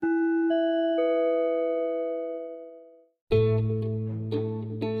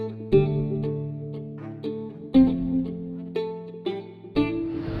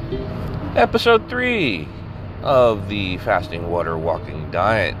Episode 3 of the Fasting Water Walking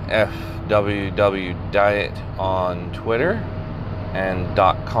Diet, FWW Diet on Twitter and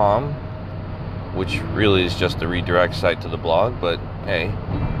 .com, which really is just the redirect site to the blog, but hey.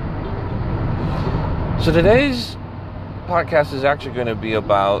 So today's podcast is actually going to be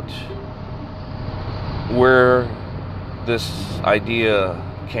about where this idea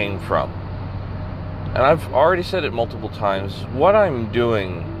came from. And I've already said it multiple times. What I'm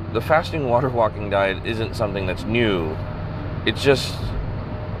doing, the fasting water walking diet, isn't something that's new. It's just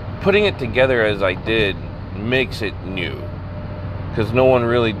putting it together as I did makes it new, because no one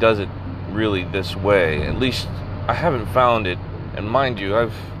really does it really this way. At least I haven't found it. And mind you,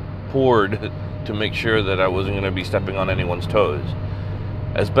 I've poured to make sure that I wasn't going to be stepping on anyone's toes,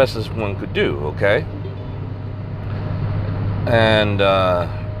 as best as one could do, okay? And the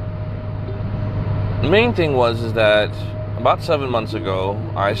main thing is that about 7 months ago,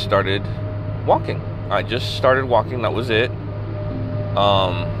 I started walking. I just started walking, that was it.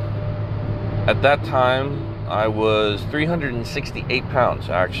 At that time, I was 368 pounds.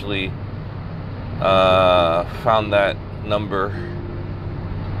 I actually found that number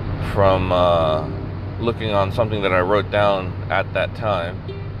from looking on something that I wrote down at that time.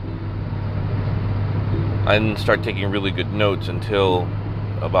 I didn't start taking really good notes until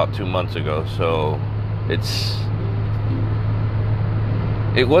about 2 months ago, so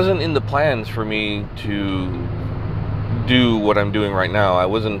it wasn't in the plans for me to do what I'm doing right now. I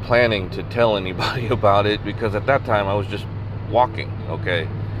wasn't planning to tell anybody about it, because at that time I was just walking, okay?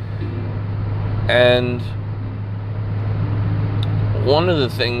 And one of the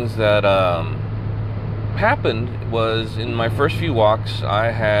things that happened was, in my first few walks,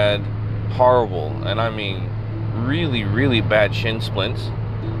 I had horrible, and I mean really, really bad shin splints,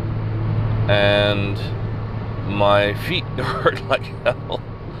 and my feet hurt like hell.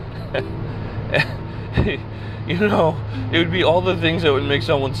 You know, it would be all the things that would make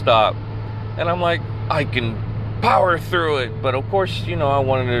someone stop, and I'm like, I can power through it. But of course, you know, I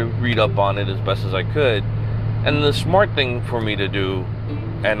wanted to read up on it as best as I could, and the smart thing for me to do,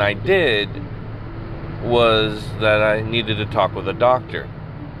 and I did, was that I needed to talk with a doctor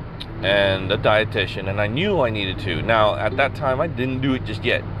and a dietitian, and I knew I needed to. Now, at that time, I didn't do it just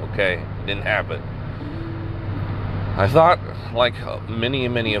yet, okay? It didn't happen. I thought, like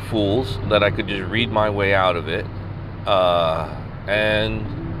many a fools, that I could just read my way out of it. And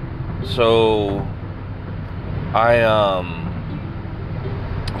so I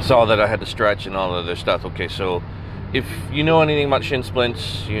saw that I had to stretch and all other stuff. Okay, so if you know anything about shin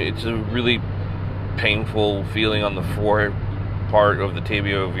splints, it's a really painful feeling on the fore part of the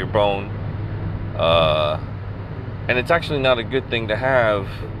tibia of your bone. And it's actually not a good thing to have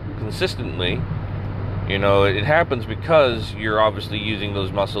consistently. You know, it happens because you're obviously using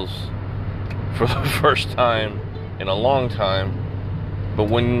those muscles for the first time in a long time. But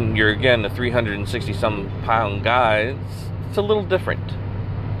when you're, again, a 360-some pound guy, it's a little different.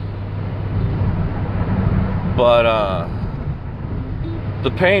 But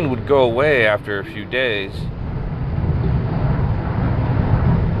the pain would go away after a few days.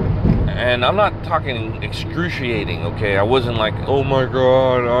 And I'm not talking excruciating, okay? I wasn't like, oh my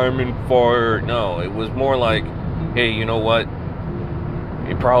God, I'm in fire. No, it was more like, hey, you know what?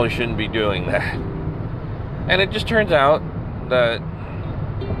 You probably shouldn't be doing that. And it just turns out that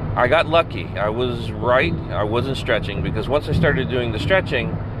I got lucky. I was right. I wasn't stretching, because once I started doing the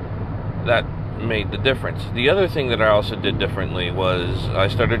stretching, that made the difference. The other thing that I also did differently was I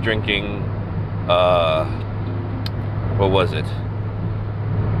started drinking, what was it?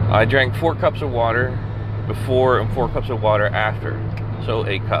 I drank 4 cups of water before and 4 cups of water after. So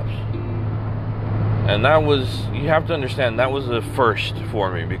 8 cups. And that was, you have to understand, that was a first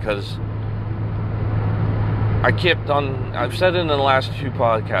for me, because I kept on, I've said it in the last 2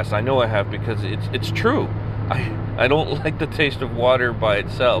 podcasts, I know I have, because it's true. I don't like the taste of water by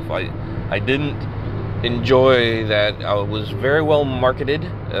itself. I didn't enjoy that. I was very well marketed.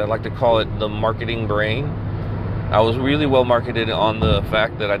 I like to call it the marketing brain. I was really well marketed on the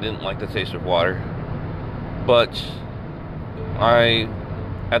fact that I didn't like the taste of water. But I,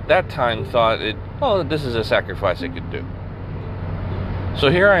 at that time, thought this is a sacrifice I could do. So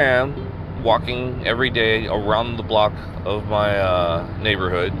here I am, walking every day around the block of my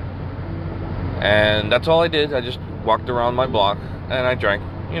neighborhood. And that's all I did. I just walked around my block and I drank,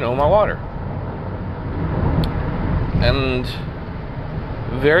 my water. And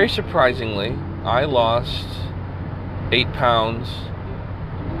very surprisingly, I lost 8 pounds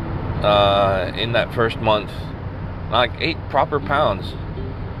in that first month. Like 8 proper pounds.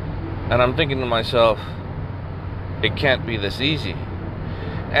 And I'm thinking to myself, it can't be this easy.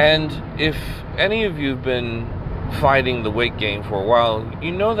 And if any of you have been fighting the weight gain for a while,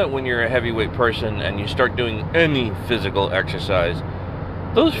 you know that when you're a heavyweight person and you start doing any physical exercise,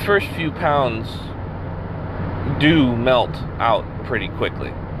 those first few pounds do melt out pretty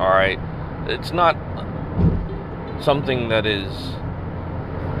quickly. All right, it's not something that is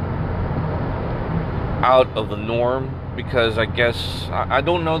out of the norm, because I guess I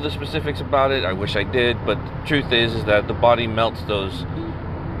don't know the specifics about it. I wish I did, but the truth is that the body melts those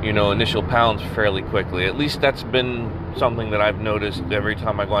initial pounds fairly quickly. At least that's been something that I've noticed every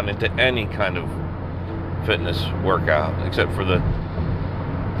time I've gone into any kind of fitness workout, except for the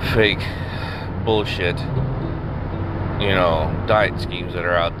fake bullshit, diet schemes that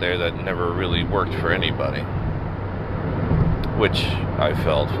are out there that never really worked for anybody, which I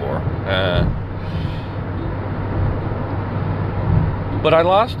fell for. But I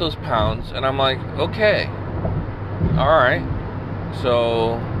lost those pounds, and I'm like, okay, all right,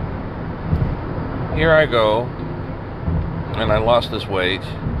 so here I go, and I lost this weight,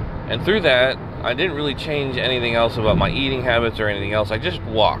 and through that, I didn't really change anything else about my eating habits or anything else. I just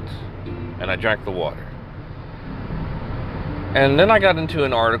walked, and I drank the water. And then I got into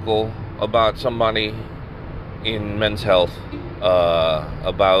an article about somebody in Men's Health,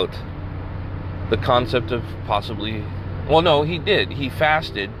 about the concept of possibly, well, no, he did. He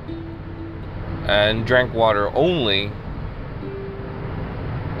fasted and drank water only,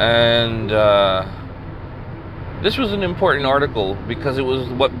 and this was an important article because it was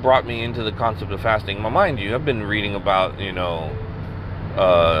what brought me into the concept of fasting. Now, mind you, I've been reading about,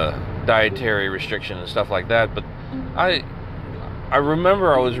 dietary restriction and stuff like that, but I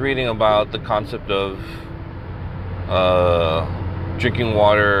remember I was reading about the concept of drinking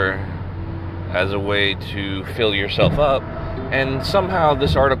water as a way to fill yourself up, and somehow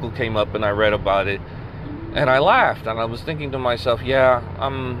this article came up and I read about it, and I laughed, and I was thinking to myself, yeah,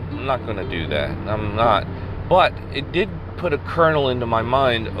 I'm not going to do that. I'm not. But it did put a kernel into my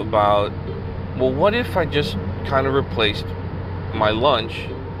mind about, well, what if I just kind of replaced my lunch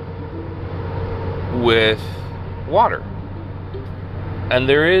with water? And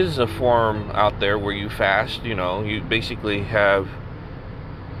there is a form out there where you fast, you basically have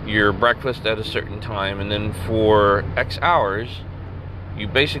your breakfast at a certain time, and then for X hours, you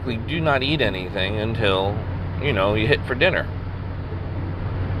basically do not eat anything until, you hit for dinner.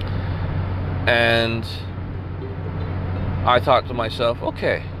 And I thought to myself,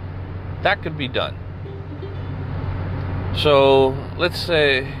 okay, that could be done. So let's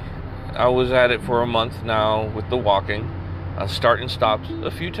say I was at it for a month now with the walking. I start and stopped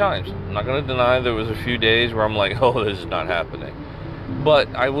a few times. I'm not going to deny there was a few days where I'm like, oh, this is not happening. But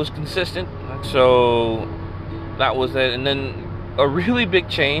I was consistent, so that was it. And then a really big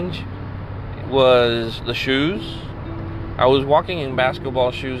change was the shoes. I was walking in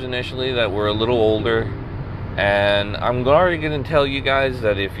basketball shoes initially that were a little older. And I'm already going to tell you guys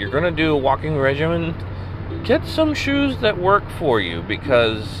that if you're going to do a walking regimen, get some shoes that work for you,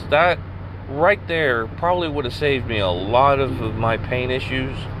 because that right there probably would have saved me a lot of my pain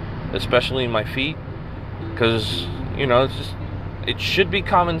issues, especially in my feet, because, it should be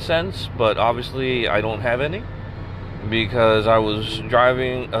common sense, but obviously I don't have any, because I was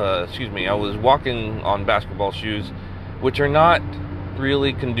I was walking on basketball shoes, which are not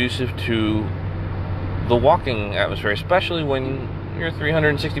really conducive to the walking atmosphere, especially when you're a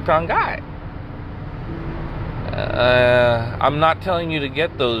 360-pound guy. I'm not telling you to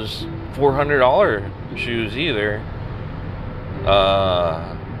get those $400 shoes either,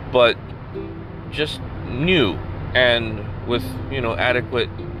 but just new and with adequate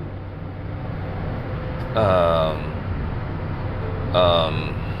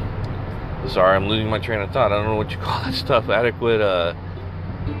sorry, I'm losing my train of thought. I don't know what you call that stuff. Adequate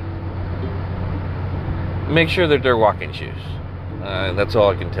make sure that they're walking shoes. That's all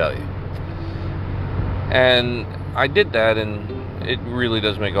I can tell you. And I did that, and it really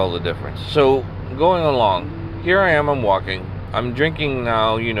does make all the difference. So going along, here I am, I'm walking. I'm drinking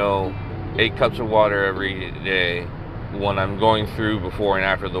now, 8 cups of water every day when I'm going through before and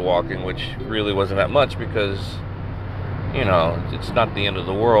after the walking, which really wasn't that much because, it's not the end of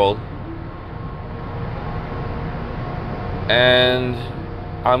the world. And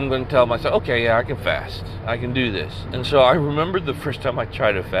I'm going to tell myself, okay, yeah, I can fast. I can do this. And so I remembered the first time I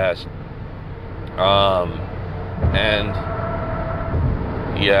tried to fast. And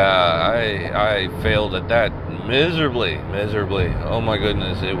yeah, I failed at that miserably. Oh my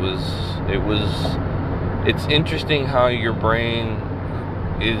goodness. It's interesting how your brain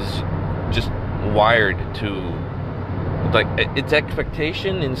is just wired to, like, its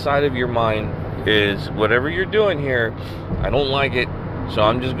expectation inside of your mind is whatever you're doing here, I don't like it, so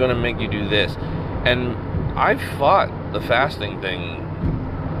I'm just gonna make you do this. And I fought the fasting thing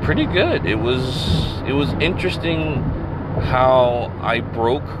pretty good. It was interesting how I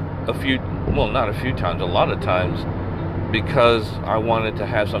broke not a few times, a lot of times, because I wanted to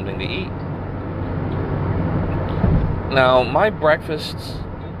have something to eat. Now, my breakfasts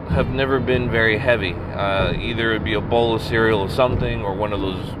have never been very heavy. Either it'd be a bowl of cereal or something, or one of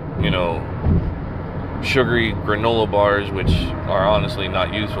those, sugary granola bars, which are honestly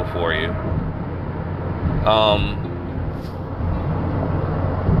not useful for you.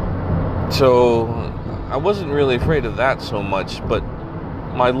 So I wasn't really afraid of that so much, but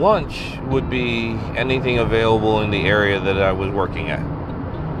my lunch would be anything available in the area that I was working at.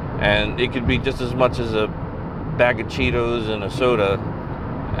 And it could be just as much as a bag of Cheetos and a soda,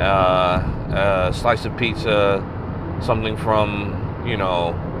 a slice of pizza, something from,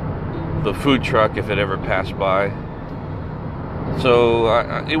 the food truck if it ever passed by. So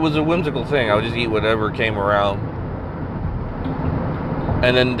it was a whimsical thing. I would just eat whatever came around.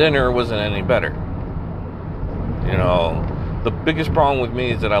 And then dinner wasn't any better. The biggest problem with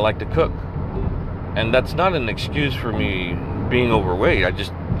me is that I like to cook. And that's not an excuse for me being overweight.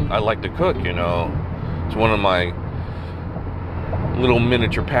 I like to cook, It's one of my little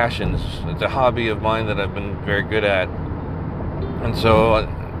miniature passions. It's a hobby of mine that I've been very good at. And so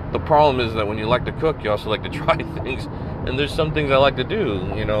the problem is that when you like to cook, you also like to try things. And there's some things I like to do,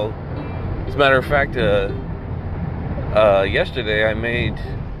 As a matter of fact, yesterday I made...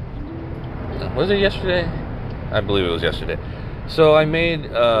 Was it yesterday? I believe it was yesterday. So I made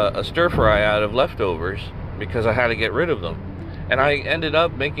a stir fry out of leftovers because I had to get rid of them. And I ended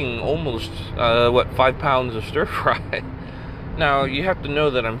up making almost, 5 pounds of stir fry. Now, you have to know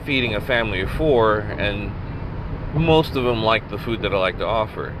that I'm feeding a family of 4, and most of them like the food that I like to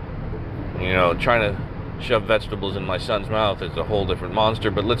offer. Trying to shove vegetables in my son's mouth is a whole different monster,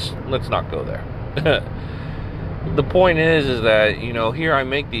 but let's not go there. The point is that, here I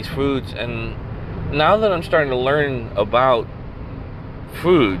make these foods, and now that I'm starting to learn about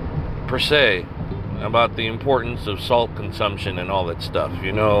food, per se, about the importance of salt consumption and all that stuff,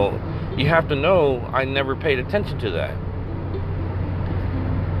 you have to know I never paid attention to that.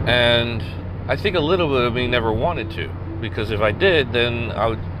 And I think a little bit of me never wanted to, because if I did, then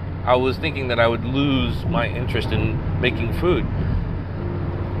I was thinking that I would lose my interest in making food.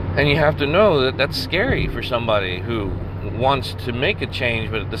 And you have to know that that's scary for somebody who wants to make a change,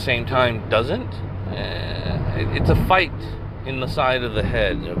 but at the same time doesn't. It's a fight in the side of the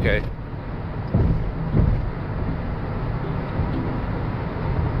head, okay?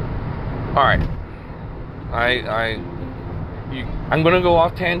 Alright. I'm going to go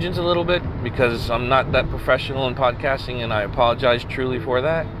off tangents a little bit because I'm not that professional in podcasting, and I apologize truly for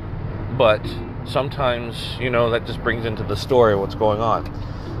that. But sometimes, that just brings into the story what's going on.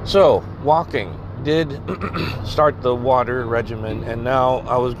 So, walking did start the water regimen, and now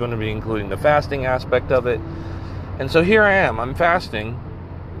I was going to be including the fasting aspect of it. And so here I am. I'm fasting,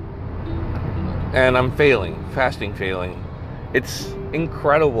 and I'm failing. Fasting failing. It's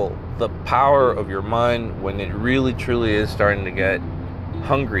incredible the power of your mind when it really truly is starting to get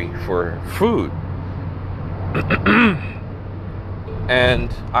hungry for food.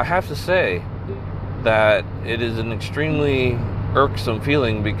 And I have to say that it is an extremely irksome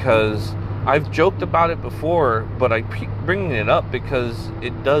feeling, because I've joked about it before, but I keep bringing it up because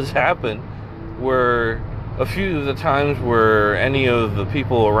it does happen, where a few of the times where any of the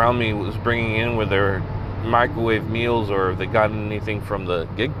people around me was bringing in with their microwave meals, or if they got anything from the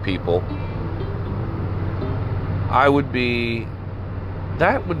gig people, I would be,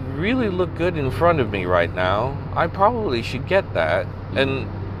 that would really look good in front of me right now. I probably should get that. And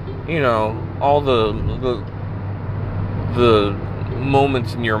all the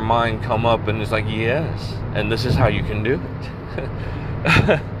moments in your mind come up, and it's like, yes, and this is how you can do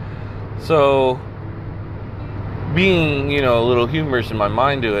it. So being a little humorous in my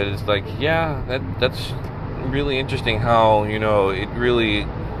mind to it, it's like, yeah, that's really interesting how it really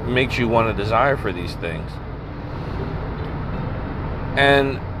makes you want a desire for these things.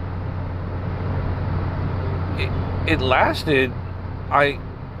 And it lasted. I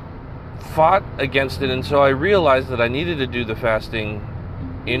fought against it, and so I realized that I needed to do the fasting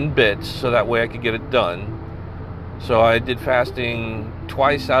in bits so that way I could get it done. So I did fasting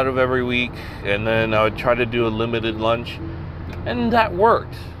twice out of every week, and then I would try to do a limited lunch, and that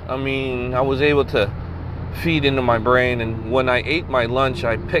worked. I mean, I was able to feed into my brain, and when I ate my lunch,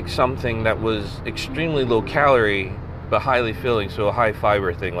 I picked something that was extremely low calorie but highly filling, so a high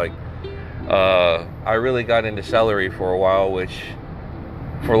fiber thing. Like I really got into celery for a while, which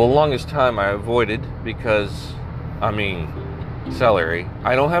for the longest time I avoided, because celery.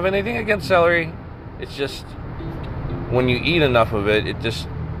 I don't have anything against celery. It's just when you eat enough of it, it just,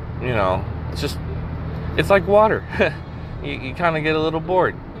 it's like water. you kind of get a little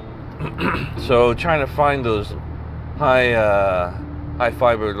bored. So trying to find those high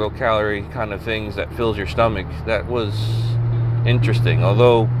fiber, low calorie kind of things that fills your stomach, that was interesting.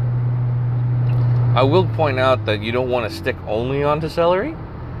 Although I will point out that you don't want to stick only onto celery,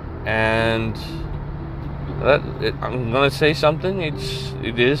 and I'm going to say something.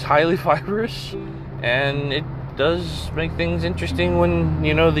 It is highly fibrous, and it does make things interesting when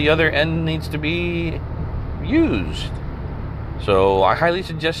the other end needs to be used. So I highly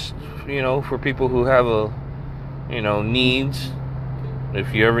suggest for people who have needs,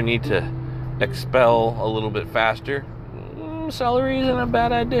 if you ever need to expel a little bit faster, celery isn't a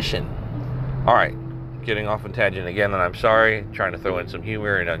bad addition. All right, getting off on tangent again, and I'm sorry. Trying to throw in some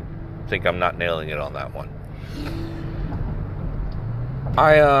humor, and I think I'm not nailing it on that one.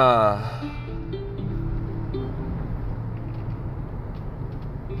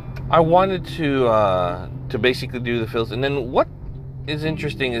 I wanted to basically do the fills, and then what is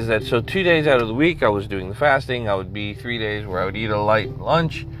interesting is that 2 days out of the week I was doing the fasting. I would be 3 days where I would eat a light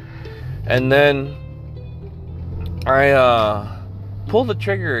lunch, and then I pull the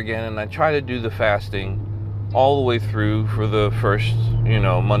trigger again, and I try to do the fasting all the way through for the first,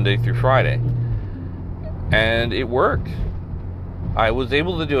 Monday through Friday. And it worked. I was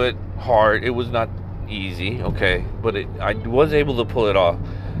able to do it hard. It was not easy, okay, but I was able to pull it off.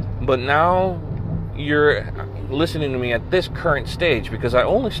 But now you're listening to me at this current stage, because I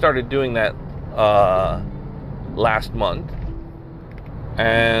only started doing that last month.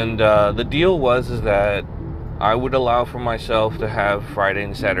 And the deal was that I would allow for myself to have Friday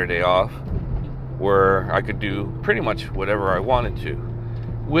and Saturday off, where I could do pretty much whatever I wanted to,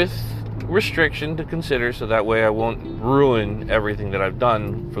 with restriction to consider, so that way I won't ruin everything that I've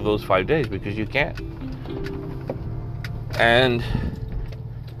done for those 5 days, because you can't. And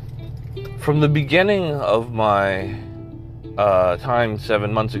from the beginning of my time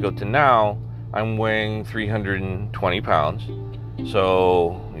 7 months ago to now, I'm weighing 320 pounds.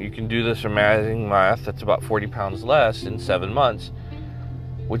 So you can do this amazing math. That's about 40 pounds less in 7 months,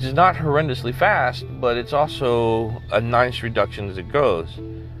 which is not horrendously fast, but it's also a nice reduction as it goes.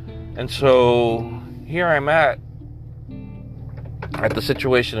 And so here I'm at the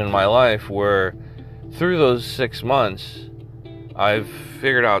situation in my life where through those 6 months, I've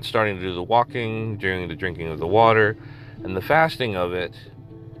figured out starting to do the walking, doing the drinking of the water, and the fasting of it.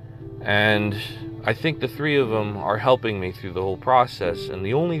 And I think the three of them are helping me through the whole process. And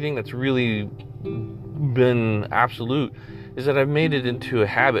the only thing that's really been absolute is that I've made it into a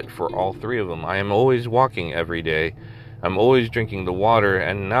habit for all three of them. I am always walking every day. I'm always drinking the water.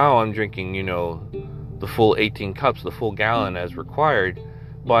 And now I'm drinking, the full 18 cups, the full gallon as required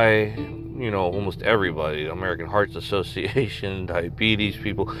by, almost everybody. American Heart Association, diabetes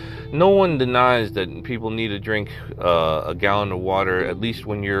people. No one denies that people need to drink a gallon of water, at least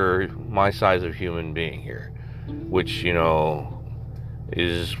when you're my size of human being here, which,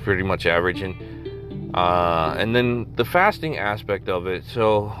 is pretty much average. And then the fasting aspect of it.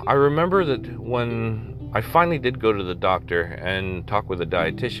 So I remember that when I finally did go to the doctor and talk with a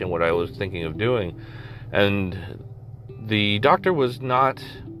dietitian what I was thinking of doing, and the doctor was not...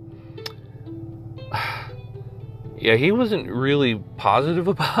 he wasn't really positive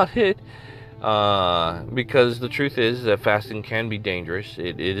about it, because the truth is that fasting can be dangerous.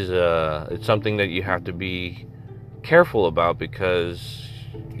 It's something that you have to be careful about, because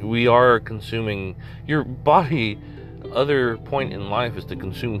we are consuming your body. Other point in life is to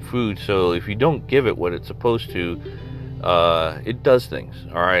consume food. So if you don't give it what it's supposed to, it does things.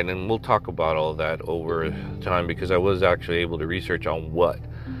 All right, and we'll talk about all that over time, because I was actually able to research on what.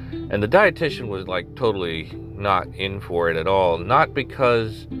 And the dietitian was totally not in for it at all. Not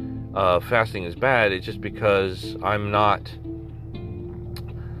because fasting is bad, it's just because I'm not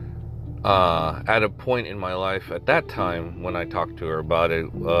at a point in my life at that time when I talked to her about it.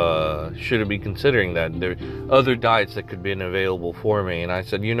 Should I be considering that there are other diets that could be available for me? And I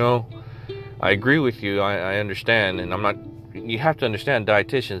said, I agree with you. I understand, and I'm not. You have to understand,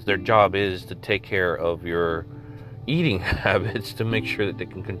 dietitians, their job is to take care of your eating habits, to make sure that they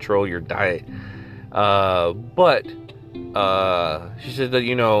can control your diet. But she said that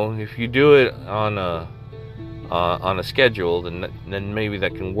if you do it on a schedule, then maybe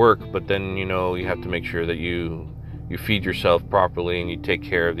that can work. But then you have to make sure that you feed yourself properly and you take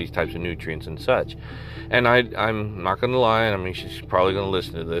care of these types of nutrients and such. And I'm not going to lie. I mean, she's probably going to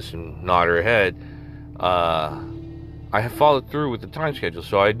listen to this and nod her head. I have followed through with the time schedule.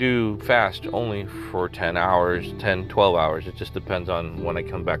 So I do fast only for 10 hours, 10, 12 hours. It just depends on when I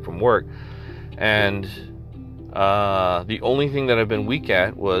come back from work. And the only thing that I've been weak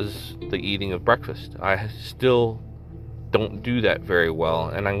at was the eating of breakfast. I still don't do that very well,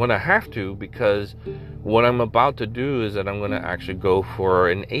 and I'm going to have to, because what I'm about to do is that I'm going to actually go for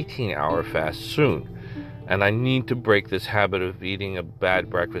an 18-hour fast soon, and I need to break this habit of eating a bad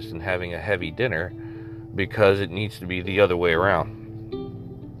breakfast and having a heavy dinner, because it needs to be the other way around.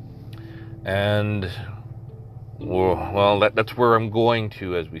 And well, that's where I'm going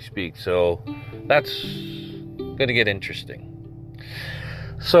to as we speak, so that's going to get interesting.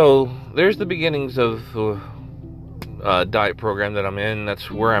 So there's the beginnings of diet program that I'm in. That's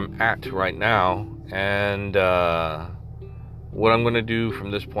where I'm at right now, and what I'm going to do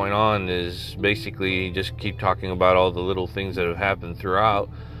from this point on is basically just keep talking about all the little things that have happened throughout,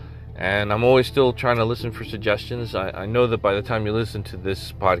 and I'm always still trying to listen for suggestions. I know that by the time you listen to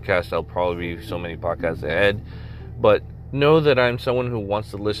this podcast, I'll probably be so many podcasts ahead, but know that I'm someone who wants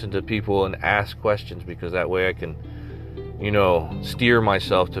to listen to people and ask questions, because that way I can, steer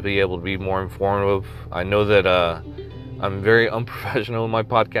myself to be able to be more informative. I know that I'm very unprofessional in my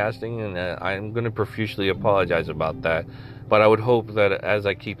podcasting, and I'm going to profusely apologize about that. But I would hope that as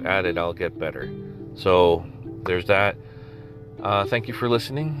I keep at it, I'll get better. So there's that. Thank you for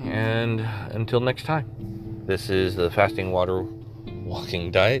listening, and until next time. This is the Fasting Water Walking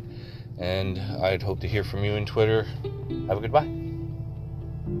Diet, and I'd hope to hear from you on Twitter. Have a good bye.